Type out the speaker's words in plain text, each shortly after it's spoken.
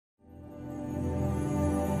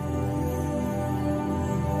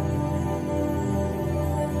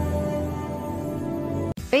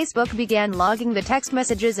Facebook began logging the text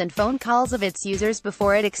messages and phone calls of its users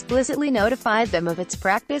before it explicitly notified them of its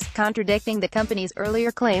practice, contradicting the company's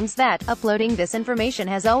earlier claims that uploading this information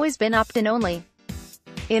has always been opt-in only.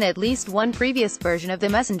 In at least one previous version of the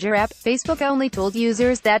Messenger app, Facebook only told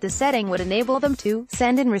users that the setting would enable them to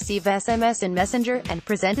send and receive SMS in Messenger, and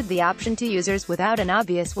presented the option to users without an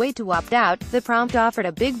obvious way to opt out. The prompt offered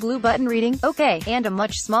a big blue button reading, OK, and a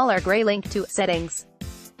much smaller gray link to Settings.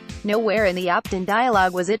 Nowhere in the opt-in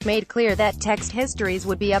dialog was it made clear that text histories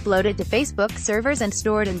would be uploaded to Facebook servers and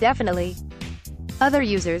stored indefinitely. Other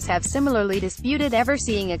users have similarly disputed ever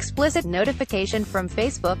seeing explicit notification from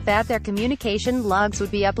Facebook that their communication logs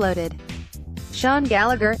would be uploaded. Sean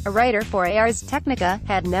Gallagher, a writer for Ars Technica,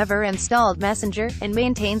 had never installed Messenger, and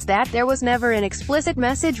maintains that there was never an explicit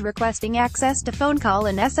message requesting access to phone call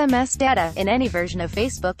and SMS data in any version of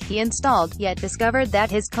Facebook he installed, yet discovered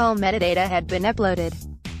that his call metadata had been uploaded.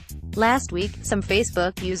 Last week, some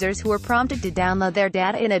Facebook users who were prompted to download their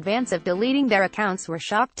data in advance of deleting their accounts were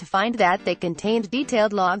shocked to find that they contained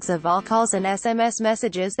detailed logs of all calls and SMS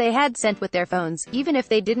messages they had sent with their phones, even if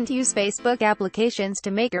they didn't use Facebook applications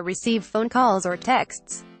to make or receive phone calls or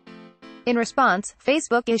texts. In response,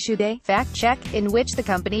 Facebook issued a fact check, in which the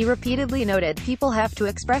company repeatedly noted people have to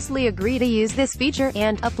expressly agree to use this feature,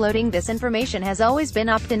 and uploading this information has always been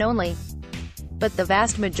opt-in only. But the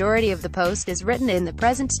vast majority of the post is written in the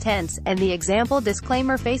present tense, and the example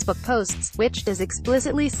disclaimer Facebook posts, which does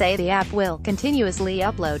explicitly say the app will continuously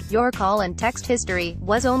upload your call and text history,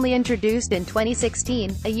 was only introduced in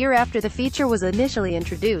 2016, a year after the feature was initially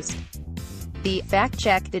introduced. The fact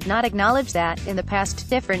check did not acknowledge that, in the past,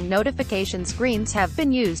 different notification screens have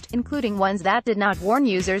been used, including ones that did not warn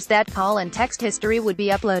users that call and text history would be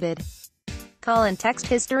uploaded. Call and text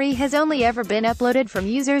history has only ever been uploaded from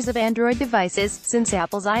users of Android devices, since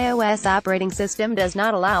Apple's iOS operating system does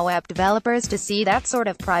not allow app developers to see that sort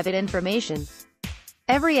of private information.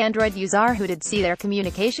 Every Android user who did see their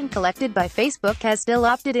communication collected by Facebook has still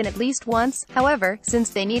opted in at least once, however,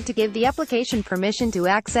 since they need to give the application permission to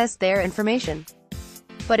access their information.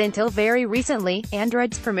 But until very recently,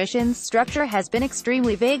 Android's permissions structure has been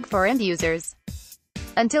extremely vague for end users.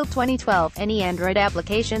 Until 2012, any Android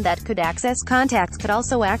application that could access contacts could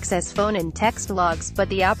also access phone and text logs, but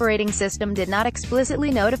the operating system did not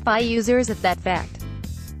explicitly notify users of that fact.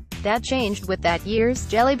 That changed with that year's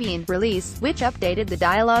Jelly Bean release, which updated the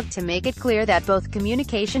dialog to make it clear that both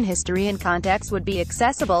communication history and contacts would be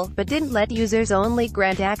accessible, but didn't let users only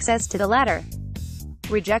grant access to the latter.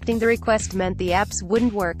 Rejecting the request meant the apps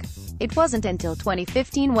wouldn't work. It wasn't until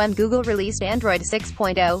 2015, when Google released Android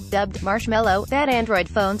 6.0, dubbed Marshmallow, that Android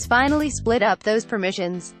phones finally split up those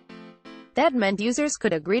permissions. That meant users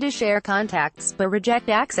could agree to share contacts, but reject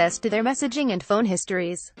access to their messaging and phone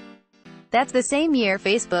histories. That's the same year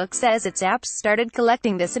Facebook says its apps started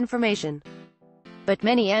collecting this information. But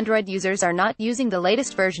many Android users are not using the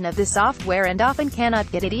latest version of this software and often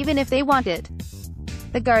cannot get it even if they want it.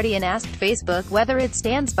 The Guardian asked Facebook whether it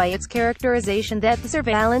stands by its characterization that the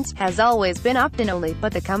surveillance has always been opt-in only,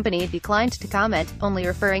 but the company declined to comment, only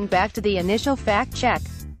referring back to the initial fact check.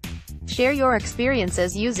 Share your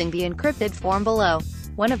experiences using the encrypted form below.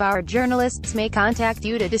 One of our journalists may contact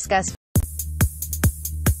you to discuss